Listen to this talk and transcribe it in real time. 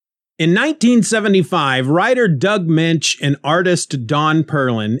In 1975, writer Doug Moench and artist Don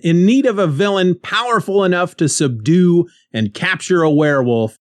Perlin, in need of a villain powerful enough to subdue and capture a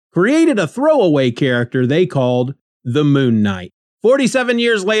werewolf, created a throwaway character they called the Moon Knight. 47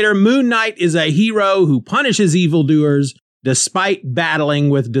 years later, Moon Knight is a hero who punishes evildoers despite battling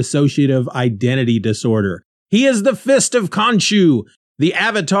with dissociative identity disorder. He is the Fist of Khonshu, the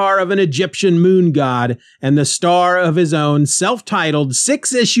avatar of an Egyptian moon god, and the star of his own self-titled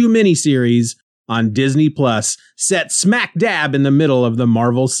 6-issue miniseries on Disney Plus, set smack dab in the middle of the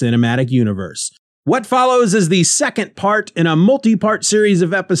Marvel Cinematic Universe. What follows is the second part in a multi-part series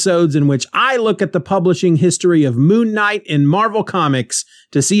of episodes in which I look at the publishing history of Moon Knight in Marvel Comics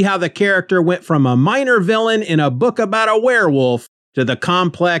to see how the character went from a minor villain in a book about a werewolf to the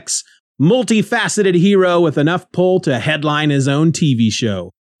complex, multifaceted hero with enough pull to headline his own TV show.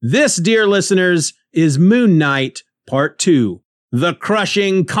 This, dear listeners, is Moon Knight Part 2, The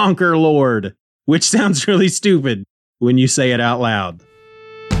Crushing Conquer Lord, which sounds really stupid when you say it out loud.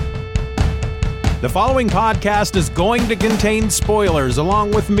 The following podcast is going to contain spoilers,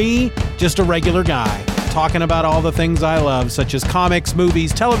 along with me, just a regular guy, talking about all the things I love, such as comics,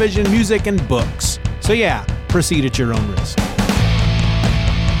 movies, television, music, and books. So yeah, proceed at your own risk.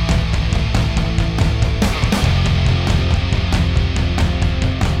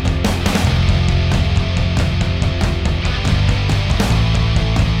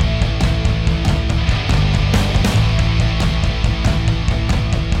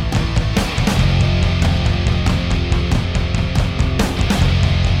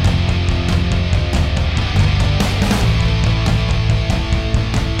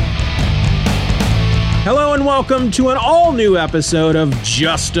 Hello and welcome to an all-new episode of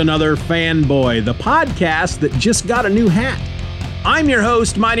Just Another Fanboy, the podcast that just got a new hat. I'm your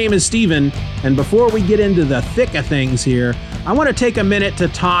host, my name is Steven, and before we get into the thick of things here, I want to take a minute to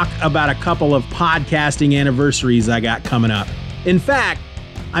talk about a couple of podcasting anniversaries I got coming up. In fact,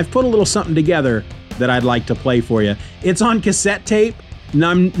 I've put a little something together that I'd like to play for you. It's on cassette tape, and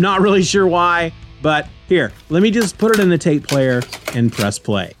I'm not really sure why, but here, let me just put it in the tape player and press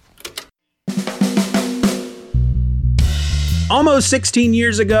play. Almost 16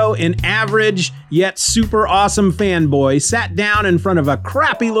 years ago, an average yet super awesome fanboy sat down in front of a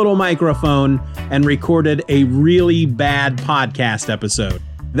crappy little microphone and recorded a really bad podcast episode.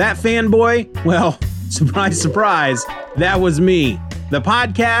 That fanboy? Well, surprise, surprise, that was me. The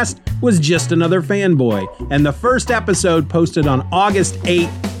podcast was Just Another Fanboy, and the first episode posted on August 8,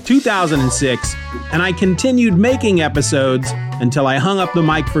 2006, and I continued making episodes until I hung up the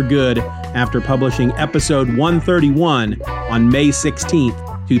mic for good after publishing episode 131 on May 16,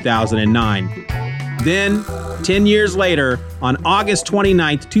 2009. Then, 10 years later, on August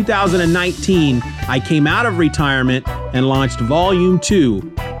 29, 2019, I came out of retirement and launched Volume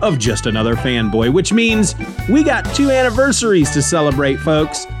 2 of Just Another Fanboy, which means we got 2 anniversaries to celebrate,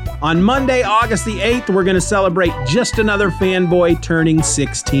 folks. On Monday, August the 8th, we're going to celebrate Just Another Fanboy turning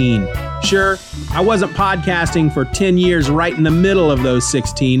 16. Sure, I wasn't podcasting for 10 years right in the middle of those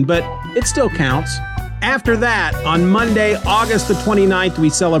 16, but it still counts. After that, on Monday, August the 29th, we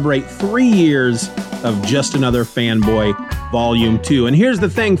celebrate 3 years of Just Another Fanboy Volume 2. And here's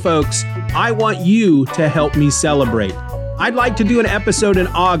the thing, folks, I want you to help me celebrate. I'd like to do an episode in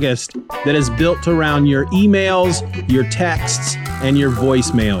August that is built around your emails, your texts, and your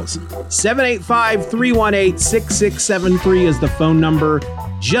voicemails. 785-318-6673 is the phone number.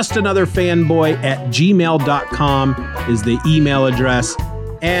 justanotherfanboy@gmail.com is the email address.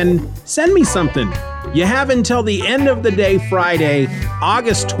 And send me something. You have until the end of the day, Friday,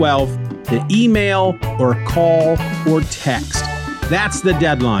 August 12th, to email or call or text. That's the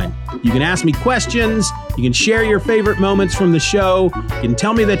deadline. You can ask me questions, you can share your favorite moments from the show, you can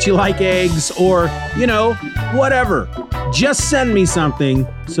tell me that you like eggs, or, whatever. Just send me something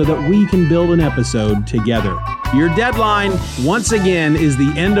so that we can build an episode together. Your deadline, once again, is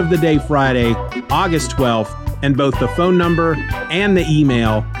the end of the day Friday, August 12th, and both the phone number and the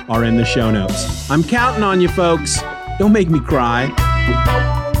email are in the show notes. I'm counting on you, folks. Don't make me cry.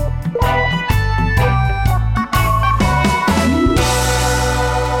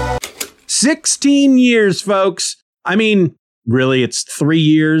 16 years, folks. I mean, really, it's 3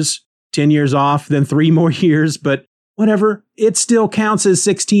 years, 10 years off, then 3 more years, but whatever. It still counts as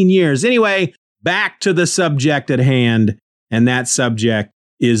 16 years. Anyway, back to the subject at hand, and that subject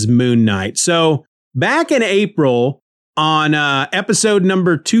is Moon Knight. So back in April, on episode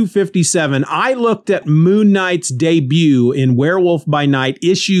number 257, I looked at Moon Knight's debut in Werewolf by Night,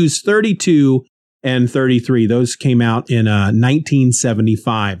 issues 32 and 33. Those came out in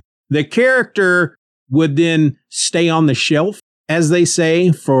 1975. The character would then stay on the shelf as they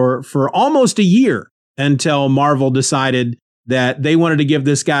say, for almost a year until Marvel decided that they wanted to give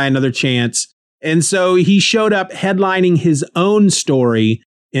this guy another chance. And so he showed up headlining his own story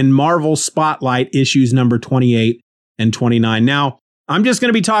in Marvel Spotlight issues number 28 and 29. Now, I'm just going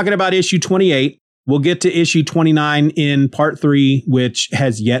to be talking about issue 28. We'll get to issue 29 in part 3, which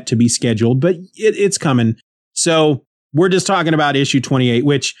has yet to be scheduled, but it's coming. So we're just talking about issue 28,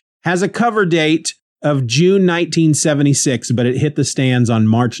 which has a cover date of June 1976, but it hit the stands on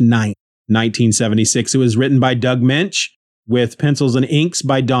March 9th, 1976. It was written by Doug Moench with pencils and inks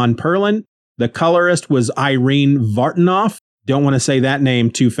by Don Perlin. The colorist was Irene Vartanoff. Don't want to say that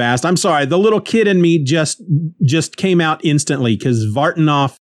name too fast. I'm sorry. The little kid in me just came out instantly because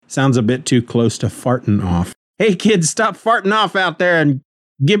Vartanoff sounds a bit too close to farting off. Hey kids, stop farting off out there and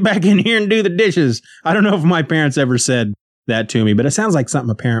get back in here and do the dishes. I don't know if my parents ever said that to me, but it sounds like something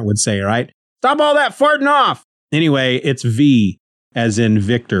a parent would say, right? Stop all that farting off. Anyway, it's V as in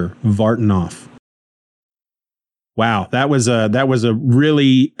Victor Vartanoff. Wow, that was a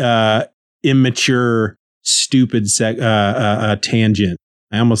really immature, stupid tangent.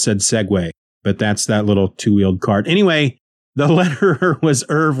 I almost said segue, but that's that little two-wheeled cart. Anyway, the letterer was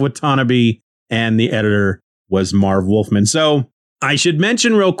Irv Watanabe and the editor was Marv Wolfman. So I should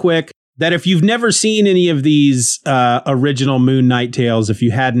mention real quick that if you've never seen any of these original Moon Knight tales, if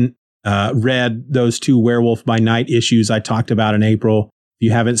you hadn't read those 2 Werewolf by Night issues I talked about in April, if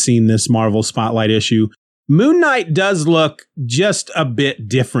you haven't seen this Marvel Spotlight issue, Moon Knight does look just a bit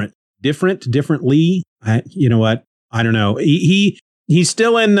differently. You know what? I don't know. He's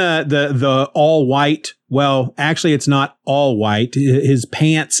still in the all white. Well, actually, it's not all white. His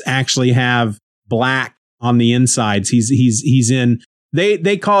pants actually have black on the insides. He's in.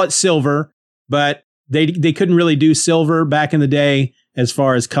 They call it silver, but they couldn't really do silver back in the day as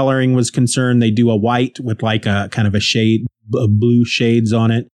far as coloring was concerned. They do a white with like a kind of a shade, blue shades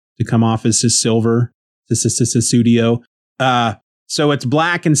on it to come off as his silver. This is a studio. So it's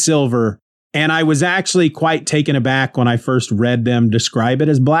black and silver. And I was actually quite taken aback when I first read them describe it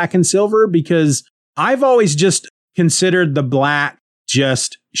as black and silver, because I've always just considered the black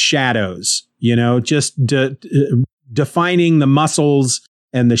just shadows, just defining the muscles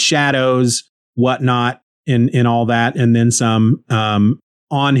and the shadows, whatnot, in all that, and then some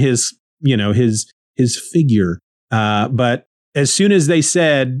on his, his figure. But as soon as they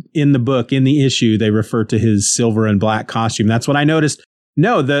said in the book, in the issue, they refer to his silver and black costume. That's what I noticed.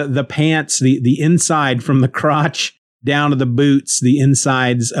 No, the pants, the inside from the crotch down to the boots, the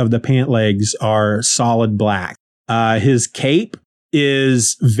insides of the pant legs are solid black. His cape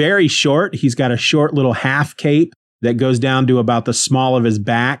is very short. He's got a short little half cape that goes down to about the small of his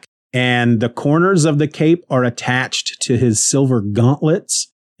back. And the corners of the cape are attached to his silver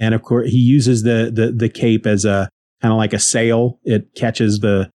gauntlets. And of course, he uses the cape as a kind of like a sail. It catches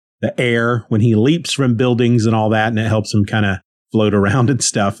the air when he leaps from buildings and all that, and it helps him kind of float around and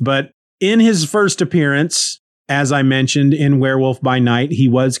stuff. But in his first appearance, as I mentioned in Werewolf by Night, he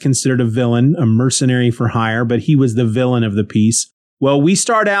was considered a villain, a mercenary for hire, but he was the villain of the piece. Well, we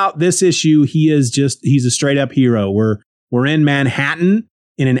start out this issue, he's a straight up hero. We're in Manhattan,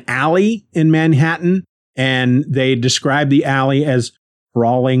 in an alley in Manhattan, and they describe the alley as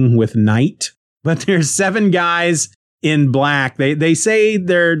crawling with night. But there's 7 guys in black. They say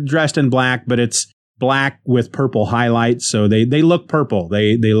they're dressed in black, but it's black with purple highlights. So they look purple.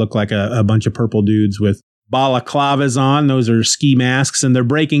 They look like a bunch of purple dudes with balaclavas on. Those are ski masks, and they're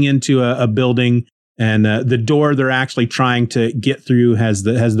breaking into a building. And the door they're actually trying to get through has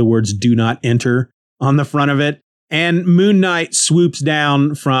the words "Do not enter" on the front of it. And Moon Knight swoops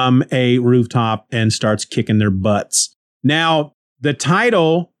down from a rooftop and starts kicking their butts. Now, the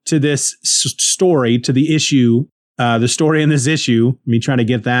title to this story, to the issue, the story in this issue, me trying to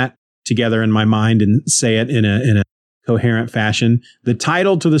get that together in my mind and say it in a coherent fashion. The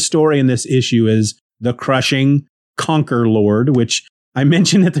title to the story in this issue is The Crushing Conquer Lord, which I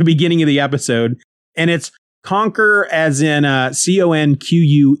mentioned at the beginning of the episode. And it's conquer as in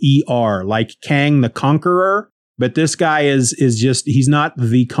Conquer, like Kang the Conqueror. But this guy is just, he's not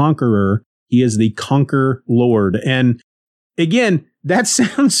the conqueror. He is the Conquer Lord. And again, that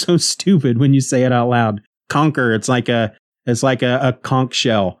sounds so stupid when you say it out loud. Conquer, it's like a conch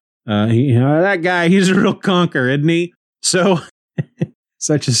shell. That guy, he's a real conquer, isn't he? So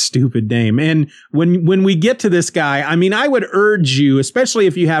such a stupid name. And when we get to this guy, I mean, I would urge you, especially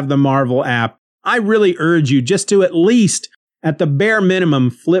if you have the Marvel app, I really urge you just to at least, at the bare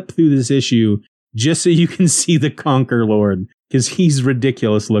minimum, flip through this issue just so you can see the Conquer Lord, because he's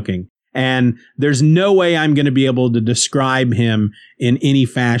ridiculous looking. And there's no way I'm going to be able to describe him in any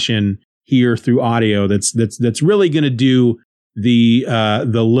fashion here through audio that's really going to do the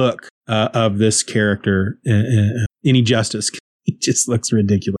look of this character any justice. He just looks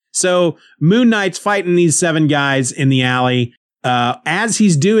ridiculous. So Moon Knight's fighting these 7 guys in the alley. As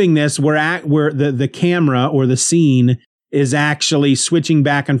he's doing this, where the camera or the scene is actually switching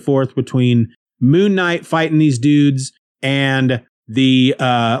back and forth between Moon Knight fighting these dudes and the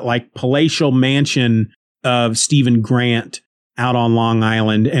like palatial mansion of Stephen Grant out on Long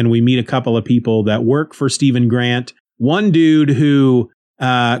Island. And we meet a couple of people that work for Stephen Grant. One dude who,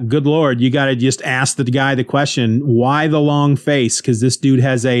 good Lord, you got to just ask the guy the question, why the long face? Because this dude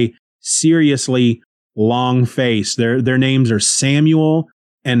has a seriously long face. Their names are Samuel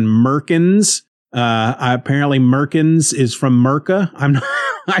and Merkins. Apparently Merkins is from Merca.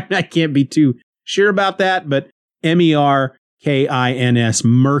 I can't be too sure about that, but Merkins,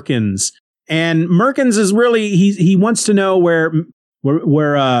 Merkins. And Merkins is really, he wants to know where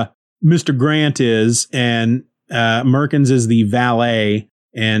Mr. Grant is, and Merkins is the valet,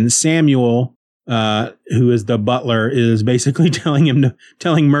 and Samuel, who is the butler, is basically telling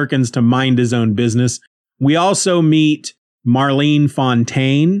Merkins to mind his own business. We also meet Marlene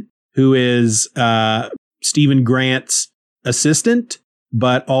Fontaine, who is Stephen Grant's assistant,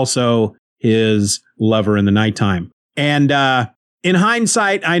 but also his lover in the nighttime. And in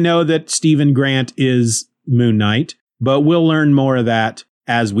hindsight, I know that Stephen Grant is Moon Knight, but we'll learn more of that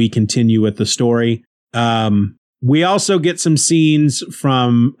as we continue with the story. We also get some scenes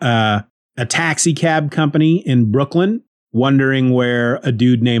from a taxi cab company in Brooklyn, wondering where a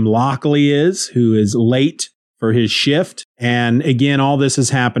dude named Lockley is, who is late for his shift. And again, all this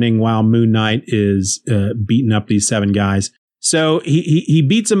is happening while Moon Knight is beating up these 7 guys. So he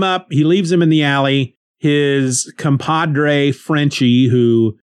beats him up. He leaves him in the alley. His compadre, Frenchie,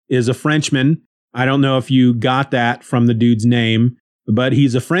 who is a Frenchman. I don't know if you got that from the dude's name, but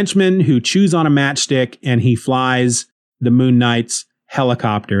he's a Frenchman who chews on a matchstick and he flies the Moon Knight's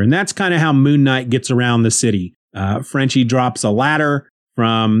helicopter. And that's kind of how Moon Knight gets around the city. Frenchie drops a ladder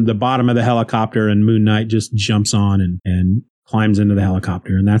from the bottom of the helicopter and Moon Knight just jumps on and climbs into the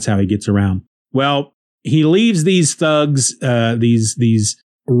helicopter. And that's how he gets around. Well, he leaves these thugs, these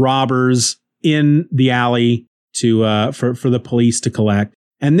robbers in the alley to for the police to collect.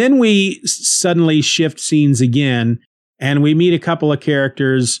 And then we suddenly shift scenes again, and we meet a couple of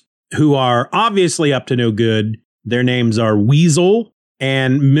characters who are obviously up to no good. Their names are Weasel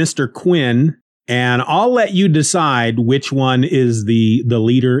and Mr. Quinn, and I'll let you decide which one is the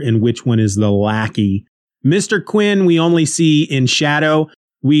leader and which one is the lackey. Mr. Quinn we only see in shadow.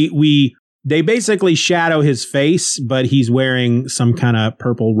 They basically shadow his face, but he's wearing some kind of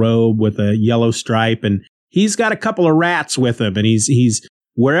purple robe with a yellow stripe, and he's got a couple of rats with him, and he's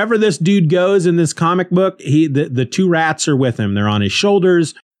wherever this dude goes in this comic book, the 2 rats are with him. They're on his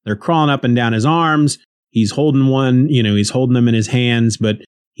shoulders, they're crawling up and down his arms. He's holding one, he's holding them in his hands, but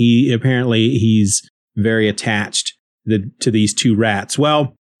he's very attached to these 2 rats.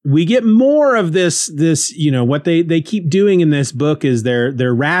 Well, we get more of this, what they keep doing in this book is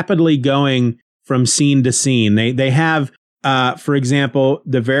they're rapidly going from scene to scene. They have, for example,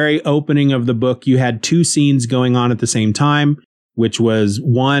 the very opening of the book, you had 2 scenes going on at the same time, which was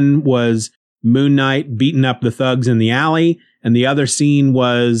one was Moon Knight beating up the thugs in the alley, and the other scene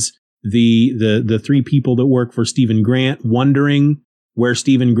was the 3 people that work for Stephen Grant wondering where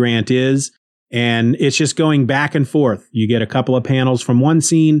Stephen Grant is. And it's just going back and forth. You get a couple of panels from one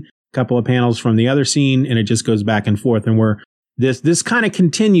scene, a couple of panels from the other scene, and it just goes back and forth. And this kind of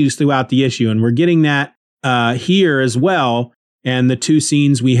continues throughout the issue. And we're getting that here as well. And the 2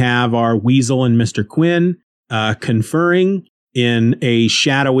 scenes we have are Weasel and Mr. Quinn conferring in a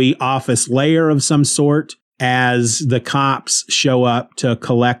shadowy office layer of some sort as the cops show up to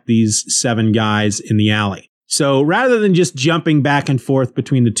collect these 7 guys in the alley. So rather than just jumping back and forth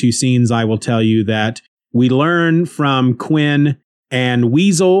between the 2 scenes, I will tell you that we learn from Quinn and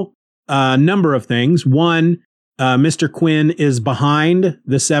Weasel a number of things. One, Mr. Quinn is behind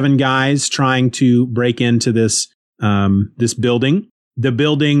the 7 guys trying to break into this building. The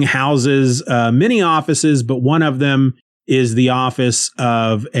building houses many offices, but one of them is the office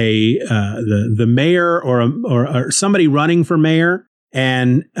of the mayor or somebody running for mayor.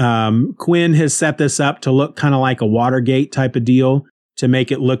 And Quinn has set this up to look kind of like a Watergate type of deal, to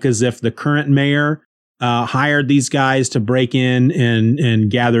make it look as if the current mayor hired these guys to break in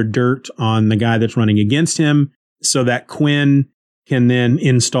and gather dirt on the guy that's running against him, so that Quinn can then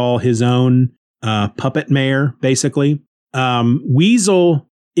install his own puppet mayor, basically. Weasel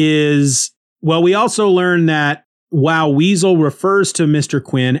is, well, we also learn that while Weasel refers to Mr.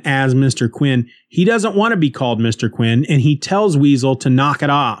 Quinn as Mr. Quinn, he doesn't want to be called Mr. Quinn, and he tells Weasel to knock it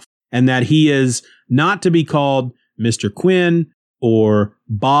off, and that he is not to be called Mr. Quinn or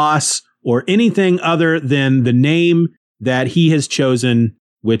boss or anything other than the name that he has chosen,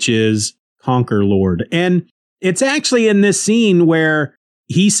 which is Conquer Lord. And it's actually in this scene where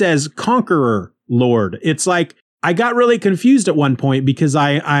he says Conqueror Lord. It's like, I got really confused at one point because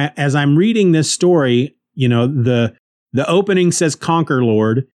I as I'm reading this story, you know, the opening says Conquer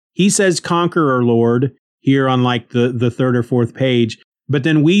Lord. He says Conqueror Lord here on like the third or fourth page. But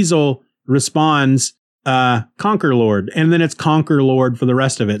then Weasel responds, Conquer Lord. And then it's Conquer Lord for the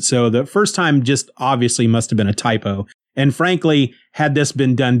rest of it. So the first time just obviously must have been a typo. And frankly, had this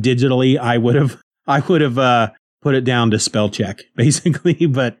been done digitally, I would have put it down to spell check, basically.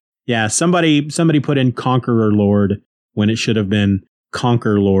 But yeah, somebody put in Conqueror Lord when it should have been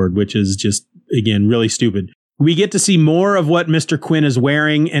Conquer Lord, which is just, again, really stupid. We get to see more of what Mr. Quinn is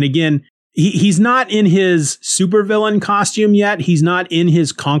wearing. And again, he's not in his supervillain costume yet. He's not in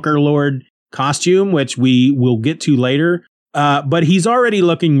his Conquer Lord costume, which we will get to later. But he's already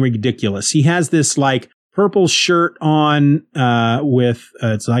looking ridiculous. He has this like purple shirt on with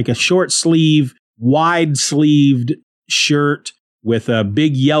it's like a short sleeve, wide sleeved shirt with a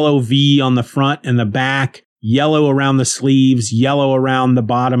big yellow V on the front and the back, yellow around the sleeves, yellow around the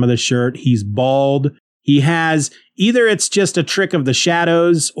bottom of the shirt. He's bald. He has either it's just a trick of the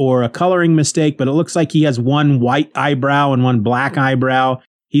shadows or a coloring mistake, but it looks like he has one white eyebrow and one black eyebrow.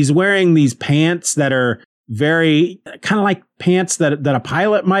 He's wearing these pants that are very kind of like pants that a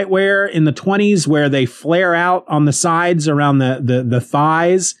pilot might wear in the 20s, where they flare out on the sides around the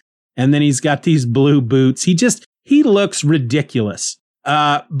thighs. And then he's got these blue boots. He looks ridiculous.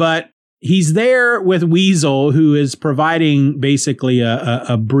 But he's there with Weasel, who is providing basically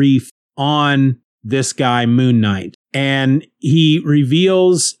a brief on this guy, Moon Knight. And he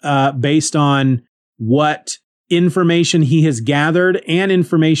reveals, based on what information he has gathered and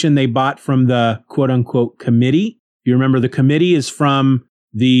information they bought from the quote unquote committee. You remember the committee is from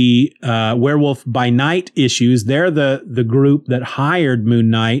the Werewolf by Night issues. They're the group that hired Moon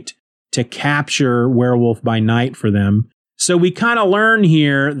Knight to capture Werewolf by Night for them. So we kind of learn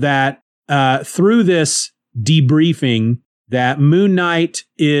here that through this debriefing that Moon Knight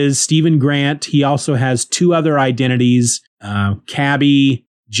is Stephen Grant. He also has two other identities, Cabby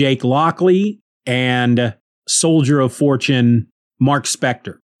Jake Lockley and Soldier of Fortune Mark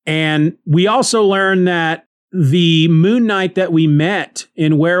Spector. And we also learn that the Moon Knight that we met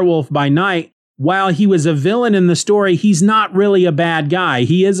in Werewolf by Night, while he was a villain in the story, he's not really a bad guy.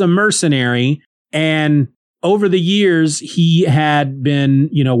 He is a mercenary. And over the years, he had been,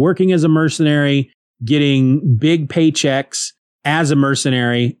 working as a mercenary, getting big paychecks as a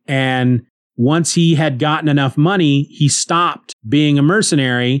mercenary. And once he had gotten enough money, he stopped being a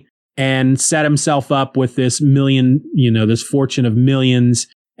mercenary and set himself up with this this fortune of millions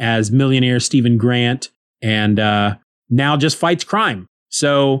as millionaire Stephen Grant, and now just fights crime.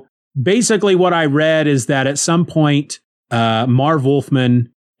 So basically what I read is that at some point, Marv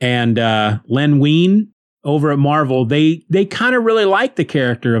Wolfman and Len Wein over at Marvel, they kind of really liked the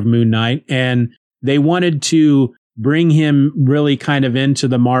character of Moon Knight, and they wanted to bring him really kind of into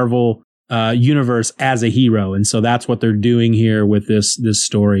the Marvel universe as a hero. And so that's what they're doing here with this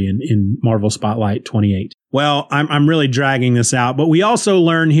story in Marvel Spotlight 28. Well, I'm really dragging this out, but we also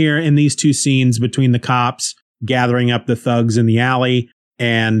learn here in these two scenes between the cops gathering up the thugs in the alley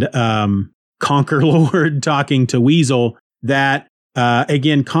and Conquer Lord talking to Weasel that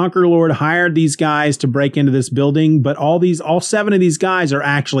again, Conquer Lord hired these guys to break into this building, but all 7 of these guys are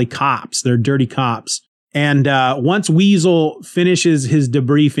actually cops. They're dirty cops. And once Weasel finishes his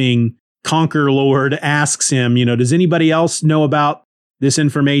debriefing, Conquer Lord asks him, does anybody else know about this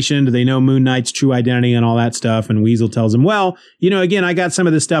information? Do they know Moon Knight's true identity and all that stuff? And Weasel tells him, well, again, I got some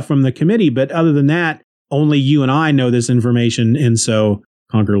of this stuff from the committee, but other than that, only you and I know this information. And so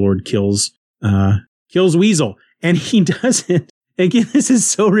Conquer Lord kills Weasel. And he doesn't. Again, this is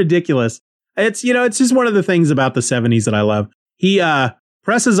so ridiculous. It's just one of the things about the 70s that I love. He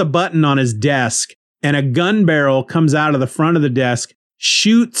presses a button on his desk and a gun barrel comes out of the front of the desk,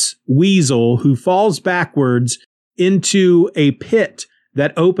 shoots Weasel, who falls backwards into a pit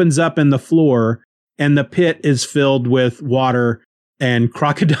that opens up in the floor, and the pit is filled with water and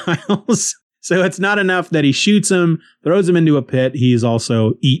crocodiles. So it's not enough that he shoots him, throws him into a pit. He is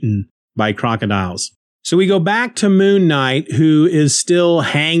also eaten by crocodiles. So we go back to Moon Knight, who is still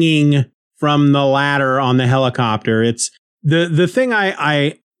hanging from the ladder on the helicopter. It's the thing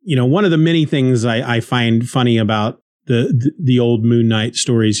one of the many things I find funny about the old Moon Knight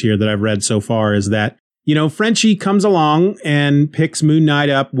stories here that I've read so far is that, Frenchie comes along and picks Moon Knight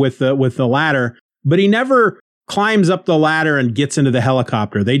up with the ladder, but he never climbs up the ladder and gets into the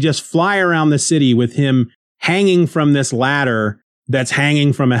helicopter. They just fly around the city with him hanging from this ladder that's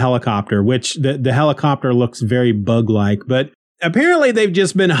hanging from a helicopter, which the helicopter looks very bug-like. But apparently they've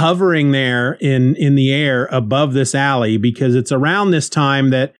just been hovering there in the air above this alley, because it's around this time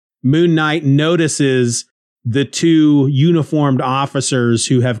that Moon Knight notices the two uniformed officers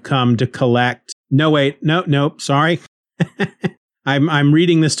who have come to collect. Sorry. I'm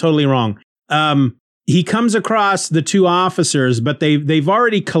reading this totally wrong. He comes across the two officers, but they've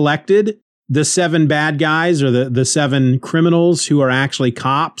already collected the 7 bad guys, or the 7 criminals who are actually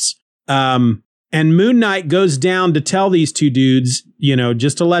cops. And Moon Knight goes down to tell these two dudes,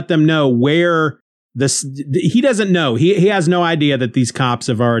 just to let them know where he doesn't know. He has no idea that these cops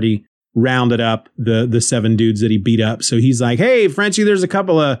have already rounded up the 7 dudes that he beat up. So he's like, hey, Frenchie, there's a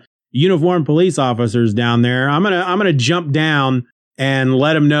couple of uniformed police officers down there. I'm gonna jump down and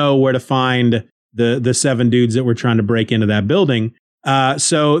let them know where to find the 7 dudes that were trying to break into that building.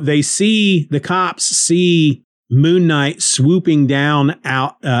 So the cops see Moon Knight swooping down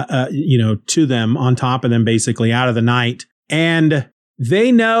out, to them, on top of them, basically out of the night. And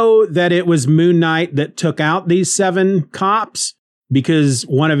they know that it was Moon Knight that took out these 7 cops, because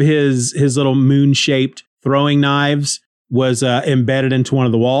one of his little moon-shaped throwing knives was embedded into one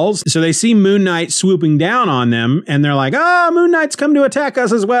of the walls. So they see Moon Knight swooping down on them, and they're like, Moon Knight's come to attack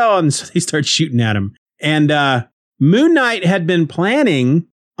us as well. And so they start shooting at him. And Moon Knight had been planning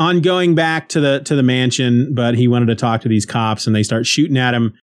on going back to the mansion, but he wanted to talk to these cops, and they start shooting at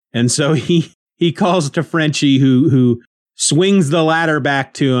him. And so he calls to Frenchie, who swings the ladder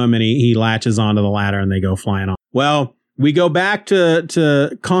back to him, and he latches onto the ladder, and they go flying off. Well, we go back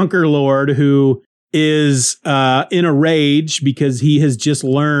to Conquer Lord, who is in a rage because he has just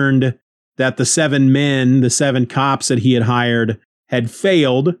learned that the 7 cops that he had hired had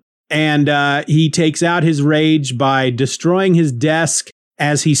failed. And he takes out his rage by destroying his desk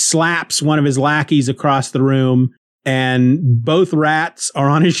as he slaps one of his lackeys across the room. And both rats are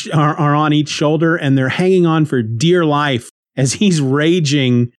on each shoulder, and they're hanging on for dear life as he's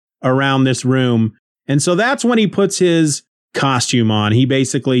raging around this room. And so that's when he puts his costume on. He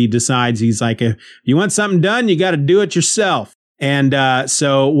basically decides, he's like, if you want something done, you got to do it yourself. And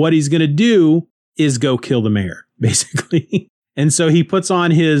so what he's going to do is go kill the mayor, basically. And so he puts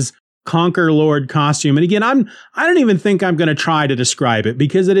on his Conquer Lord costume. And again, I don't even think I'm going to try to describe it,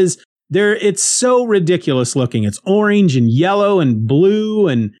 because it's so ridiculous looking. It's orange and yellow and blue,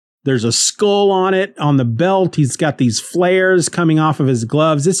 and there's a skull on it on the belt. He's got these flares coming off of his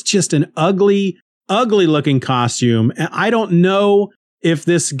gloves. It's just an ugly looking costume. And I don't know if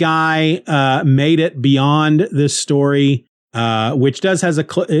this guy made it beyond this story, which does have a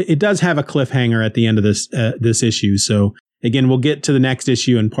cliffhanger at the end of this issue. So again, we'll get to the next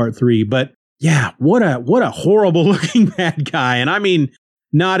issue in part 3. But yeah, what a horrible looking bad guy. And I mean,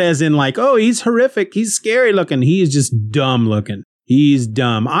 not as in like, oh, he's horrific, he's scary looking. He is just dumb looking. He's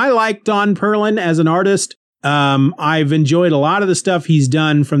dumb. I like Don Perlin as an artist. I've enjoyed a lot of the stuff he's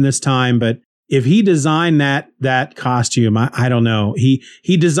done from this time, but if he designed that costume, I don't know.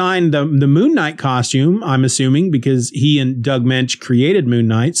 He designed the Moon Knight costume, I'm assuming, because he and Doug Moench created Moon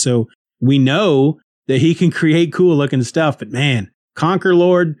Knight. So we know that he can create cool looking stuff. But man, Conquer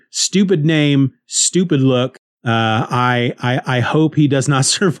Lord, stupid name, stupid look. I hope he does not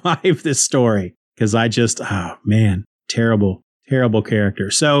survive this story, because terrible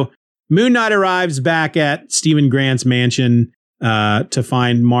character. So Moon Knight arrives back at Stephen Grant's mansion to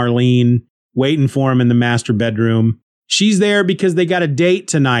find Marlene waiting for him in the master bedroom. She's there because they got a date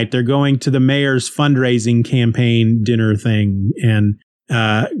tonight. They're going to the mayor's fundraising campaign dinner thing. And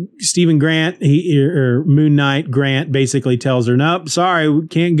Stephen Grant, Moon Knight Grant, basically tells her, nope, sorry, we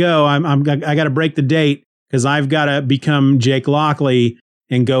can't go. I got to break the date, because I've got to become Jake Lockley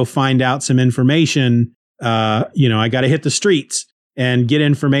and go find out some information. I got to hit the streets and get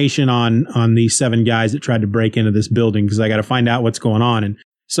information on these 7 guys that tried to break into this building, because I got to find out what's going on. And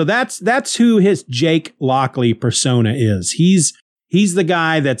so that's who his Jake Lockley persona is. He's the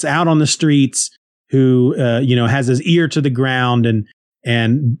guy that's out on the streets who has his ear to the ground,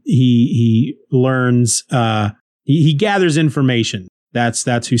 and he learns he gathers information.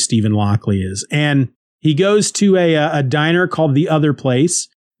 That's who Stephen Lockley is. And he goes to a diner called The Other Place,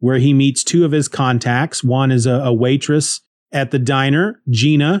 where he meets 2 of his contacts. One is a waitress at the diner,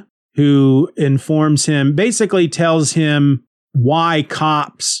 Gina, who informs him, basically tells him why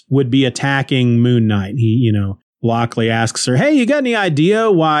cops would be attacking Moon Knight. Lockley asks her, hey, you got any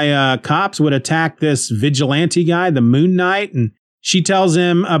idea why cops would attack this vigilante guy, the Moon Knight? And she tells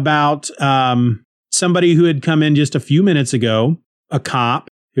him about somebody who had come in just a few minutes ago, a cop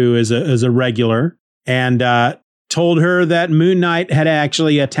who is a regular, and told her that Moon Knight had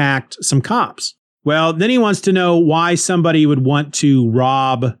actually attacked some cops. Well, then he wants to know why somebody would want to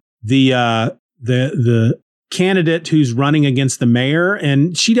rob the candidate who's running against the mayor.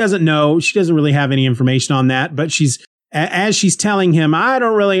 And she doesn't know. She doesn't really have any information on that. But as she's telling him, I'm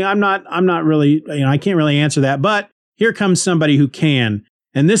not really, I can't really answer that. But here comes somebody who can.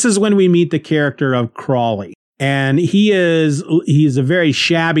 And this is when we meet the character of Crawley. And he's a very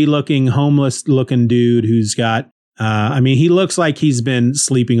shabby looking, homeless looking dude who's got, he looks like he's been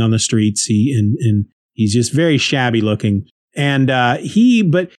sleeping on the streets. He's just very shabby looking. And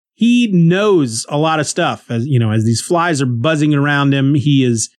he knows a lot of stuff. As these flies are buzzing around him, he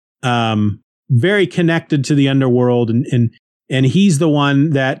is very connected to the underworld. And he's the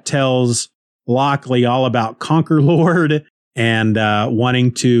one that tells Lockley all about Conquer Lord and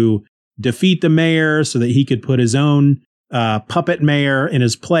wanting to defeat the mayor so that he could put his own puppet mayor in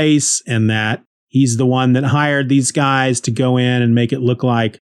his place, and that he's the one that hired these guys to go in and make it look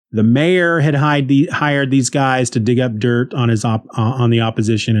like the mayor had hired these guys to dig up dirt on on the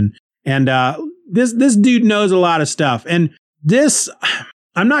opposition. And this dude knows a lot of stuff. And this,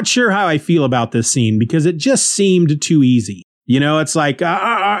 I'm not sure how I feel about this scene because it just seemed too easy. It's like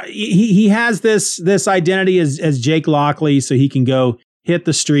he has this identity as Jake Lockley, so he can go hit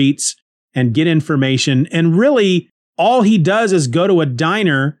the streets and get information. And really, all he does is go to a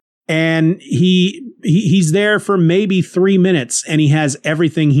diner, and he's there for maybe 3 minutes, and he has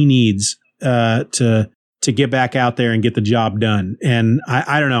everything he needs to get back out there and get the job done. And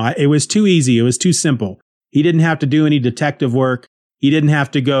I don't know, it was too easy. It was too simple. He didn't have to do any detective work. He didn't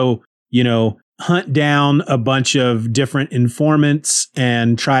have to go, hunt down a bunch of different informants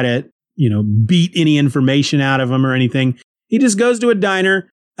and try to, beat any information out of them or anything. He just goes to a diner,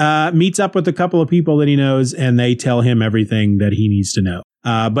 meets up with a couple of people that he knows, and they tell him everything that he needs to know.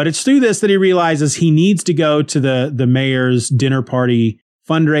 But it's through this that he realizes he needs to go to the mayor's dinner party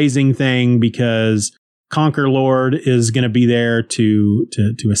fundraising thing because Conquer Lord is going to be there to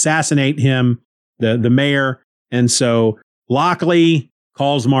assassinate him, the mayor. And so Lockley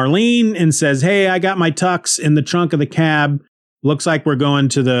calls Marlene and says, "Hey, I got my tux in the trunk of the cab. Looks like we're going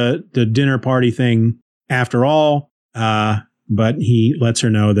to the dinner party thing after all." But he lets her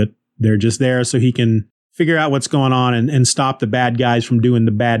know that they're just there so he can figure out what's going on and stop the bad guys from doing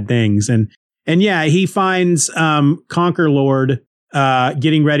the bad things. And yeah, he finds Conquer Lord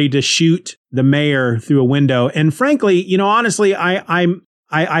getting ready to shoot the mayor through a window. And frankly, honestly,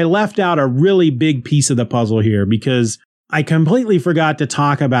 I left out a really big piece of the puzzle here because I completely forgot to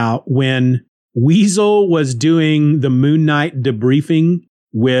talk about when Weasel was doing the Moon Knight debriefing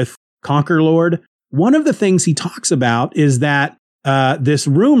with Conquer Lord. One of the things he talks about is that this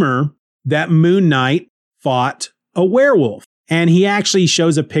rumor that Moon Knight fought a werewolf. And he actually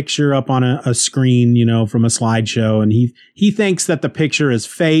shows a picture up on a screen, from a slideshow. And he thinks that the picture is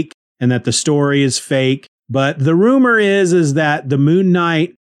fake and that the story is fake. But the rumor is that the Moon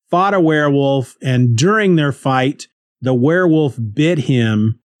Knight fought a werewolf, and during their fight, the werewolf bit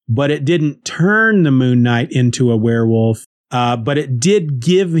him, but it didn't turn the Moon Knight into a werewolf. But it did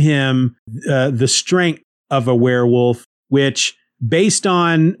give him the strength of a werewolf, which, based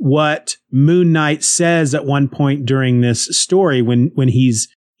on what Moon Knight says at one point during this story, when he's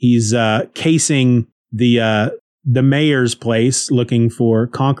casing the mayor's place looking for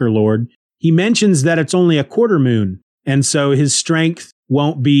Conquer Lord, he mentions that it's only a quarter moon, and so his strength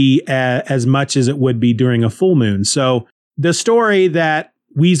won't be as much as it would be during a full moon. So the story that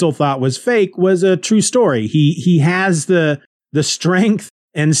Weasel thought was fake was a true story. He has the strength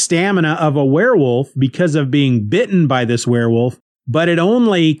and stamina of a werewolf because of being bitten by this werewolf, but it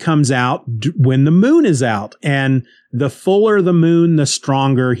only comes out when the moon is out. And the fuller the moon, the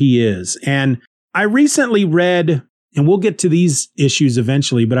stronger he is. And I recently read, and we'll get to these issues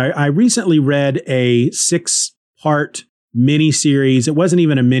eventually, but I recently read a 6-part mini-series. It wasn't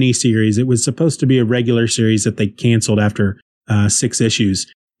even a mini-series. It was supposed to be a regular series that they canceled after 6 issues,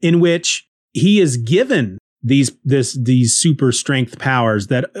 in which he is given these super strength powers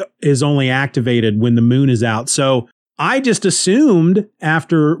that is only activated when the moon is out. So I just assumed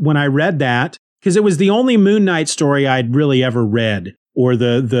when I read that, because it was the only Moon Knight story I'd really ever read, or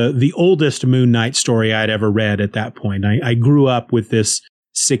the oldest Moon Knight story I'd ever read at that point. I grew up with this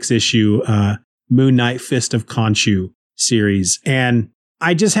 6-issue Moon Knight Fist of Khonshu series. And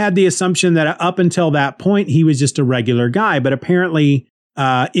I just had the assumption that up until that point, he was just a regular guy. But apparently,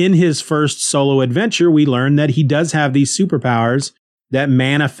 in his first solo adventure, we learned that he does have these superpowers that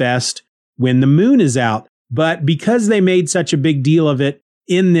manifest when the moon is out. But because they made such a big deal of it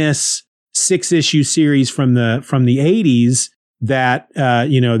in this 6-issue series from the 80s, that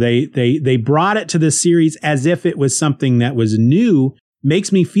they brought it to the series as if it was something that was new,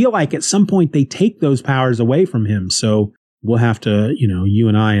 makes me feel like at some point they take those powers away from him. So we'll have to, you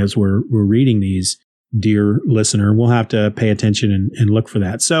and I, as we're reading these, dear listener, we'll have to pay attention and look for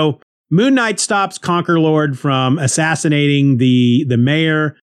that. So Moon Knight stops Conquerlord from assassinating the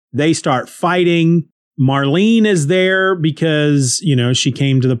mayor. They start fighting. Marlene is there because, she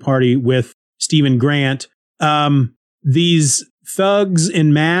came to the party with Stephen Grant. These thugs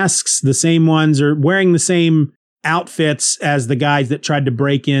in masks, the same ones, are wearing the same outfits as the guys that tried to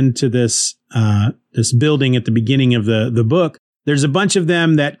break into this building at the beginning of the book. There's a bunch of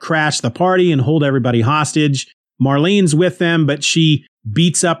them that crash the party and hold everybody hostage. Marlene's with them, but she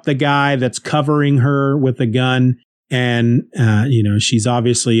beats up the guy that's covering her with a gun. And, she's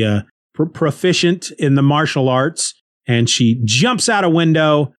obviously proficient in the martial arts. And she jumps out a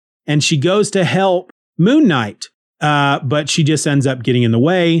window and she goes to help Moon Knight. But she just ends up getting in the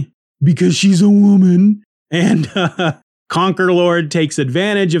way because she's a woman. And Conquerlord takes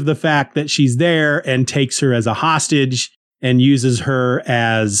advantage of the fact that she's there and takes her as a hostage and uses her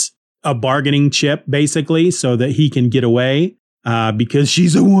as a bargaining chip, basically, so that he can get away because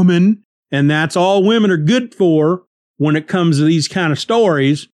she's a woman. And that's all women are good for when it comes to these kind of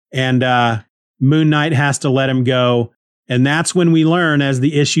stories. And Moon Knight has to let him go. And that's when we learn, as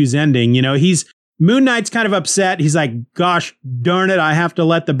the issue's ending, Moon Knight's kind of upset. He's like, gosh darn it, I have to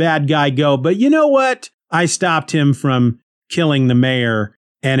let the bad guy go. But you know what? I stopped him from killing the mayor.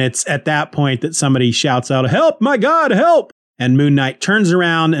 And it's at that point that somebody shouts out, help, my God, help. And Moon Knight turns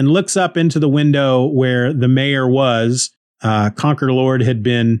around and looks up into the window where the mayor was. Conquerlord had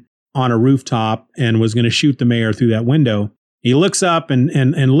been on a rooftop and was going to shoot the mayor through that window. He looks up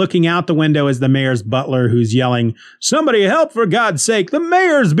and looking out the window is the mayor's butler, who's yelling, somebody help, for God's sake, the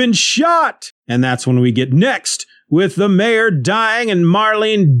mayor's been shot. And that's when we get next with the mayor dying and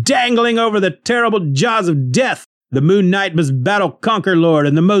Marlene dangling over the terrible jaws of death. The Moon Knight must battle Conquerlord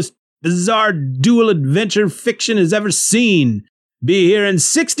in the most bizarre dual adventure fiction has ever seen. Be here in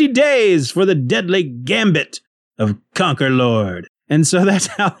 60 days for the deadly gambit of Conquerlord. And so that's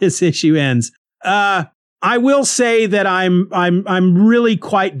how this issue ends. I will say that I'm really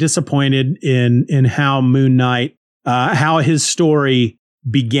quite disappointed in how Moon Knight, how his story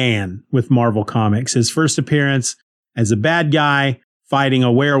began with Marvel Comics. His first appearance as a bad guy fighting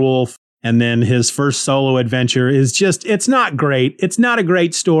a werewolf, and then his first solo adventure is just, it's not great. It's not a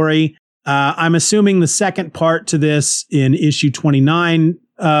great story. I'm assuming the second part to this in issue 29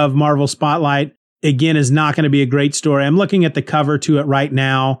 of Marvel Spotlight, again, is not going to be a great story. I'm looking at the cover to it right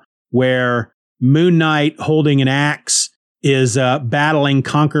now, where Moon Knight, holding an axe, is battling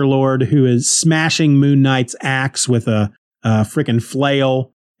Conquerlord, who is smashing Moon Knight's axe with a freaking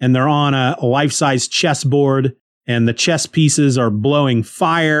flail. And they're on a life-size chessboard, and the chess pieces are blowing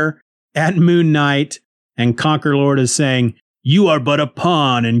fire at Moon Knight. And Conquerlord is saying, you are but a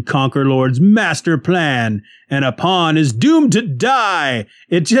pawn in Conquerlord's master plan, and a pawn is doomed to die.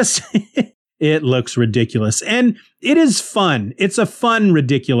 It just... It looks ridiculous. And it is fun. It's a fun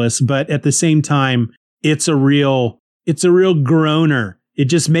ridiculous, but at the same time, it's a real groaner. It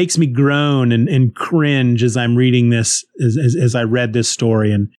just makes me groan and cringe as I'm reading this, as I read this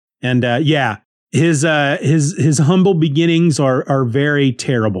story. And his humble beginnings are very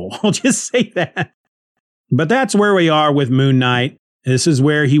terrible. I'll just say that. But that's where we are with Moon Knight. This is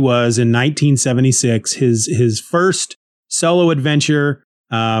where he was in 1976, his first solo adventure.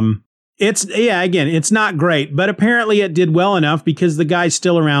 It's not great, but apparently it did well enough because the guy's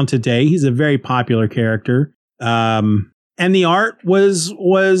still around today. He's a very popular character. And the art was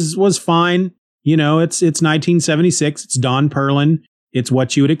fine. It's 1976. It's Don Perlin. It's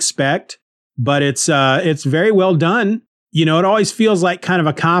what you would expect, but it's very well done. It always feels like kind of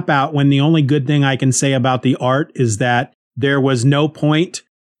a cop-out when the only good thing I can say about the art is that there was no point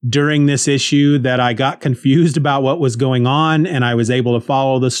during this issue that I got confused about what was going on, and I was able to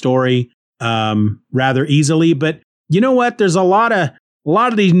follow the story rather easily. But you know what? There's a lot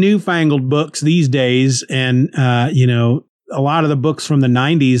of these newfangled books these days, and a lot of the books from the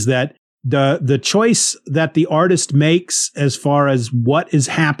 90s that the choice that the artist makes as far as what is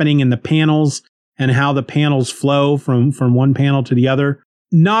happening in the panels and how the panels flow from one panel to the other,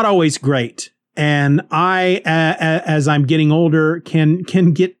 not always great. And I, as I'm getting older, can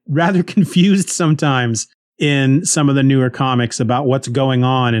get rather confused sometimes in some of the newer comics about what's going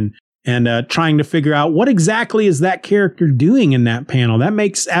on and trying to figure out what exactly is that character doing in that panel. That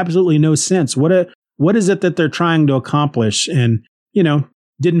makes absolutely no sense. What is it that they're trying to accomplish? And,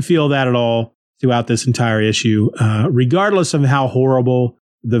 didn't feel that at all throughout this entire issue, regardless of how horrible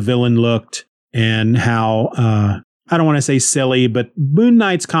the villain looked and how, I don't want to say silly, but Moon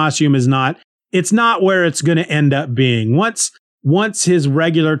Knight's costume is not, it's not where it's going to end up being. Once once his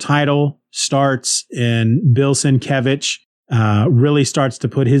regular title starts and Bill Sienkiewicz really starts to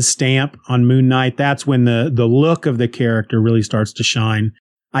put his stamp on Moon Knight, that's when the look of the character really starts to shine.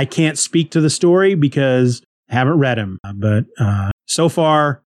 I can't speak to the story because I haven't read him, but so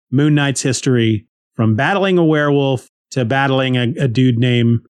far, Moon Knight's history, from battling a werewolf to battling a dude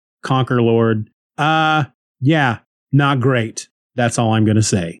named Conquer Lord, yeah, not great. That's all I'm going to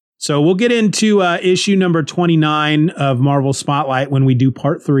say. So we'll get into issue number 29 of Marvel Spotlight when we do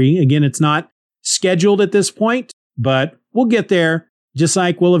part 3. Again, it's not scheduled at this point, but we'll get there. Just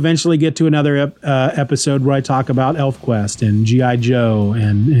like we'll eventually get to another episode where I talk about ElfQuest and G.I. Joe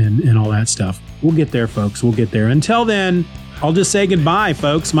and all that stuff. We'll get there, folks. We'll get there. Until then, I'll just say goodbye,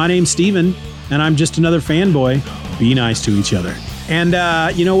 folks. My name's Steven, and I'm just another fanboy. Be nice to each other. And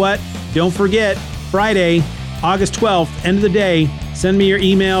you know what? Don't forget, Friday, August 12th, end of the day, send me your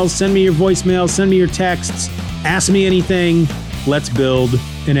emails, send me your voicemails, send me your texts, ask me anything. Let's build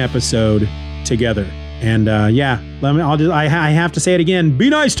an episode together. And I have to say it again.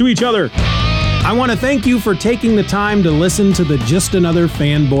 Be nice to each other. I want to thank you for taking the time to listen to the Just Another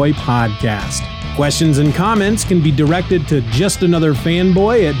Fanboy podcast. Questions and comments can be directed to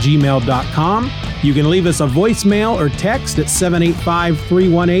justanotherfanboy@gmail.com. You can leave us a voicemail or text at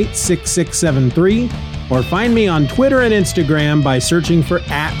 785-318-6673. Or find me on Twitter and Instagram by searching for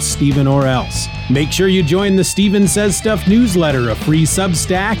 @StevenOrElse. Make sure you join the Steven Says Stuff newsletter, a free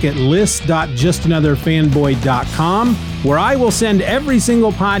Substack at list.justanotherfanboy.com, where I will send every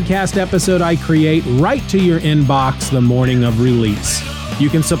single podcast episode I create right to your inbox the morning of release. You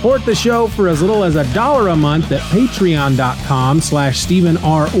can support the show for as little as $1 a month at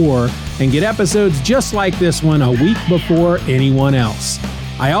patreon.com/StevenROr and get episodes just like this one a week before anyone else.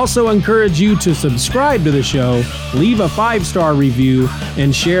 I also encourage you to subscribe to the show, leave a 5-star review,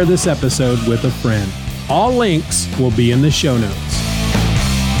 and share this episode with a friend. All links will be in the show notes.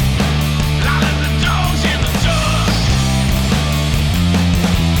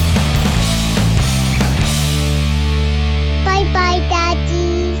 Bye-bye,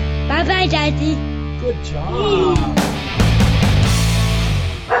 Daddy. Bye-bye, Daddy. Good job.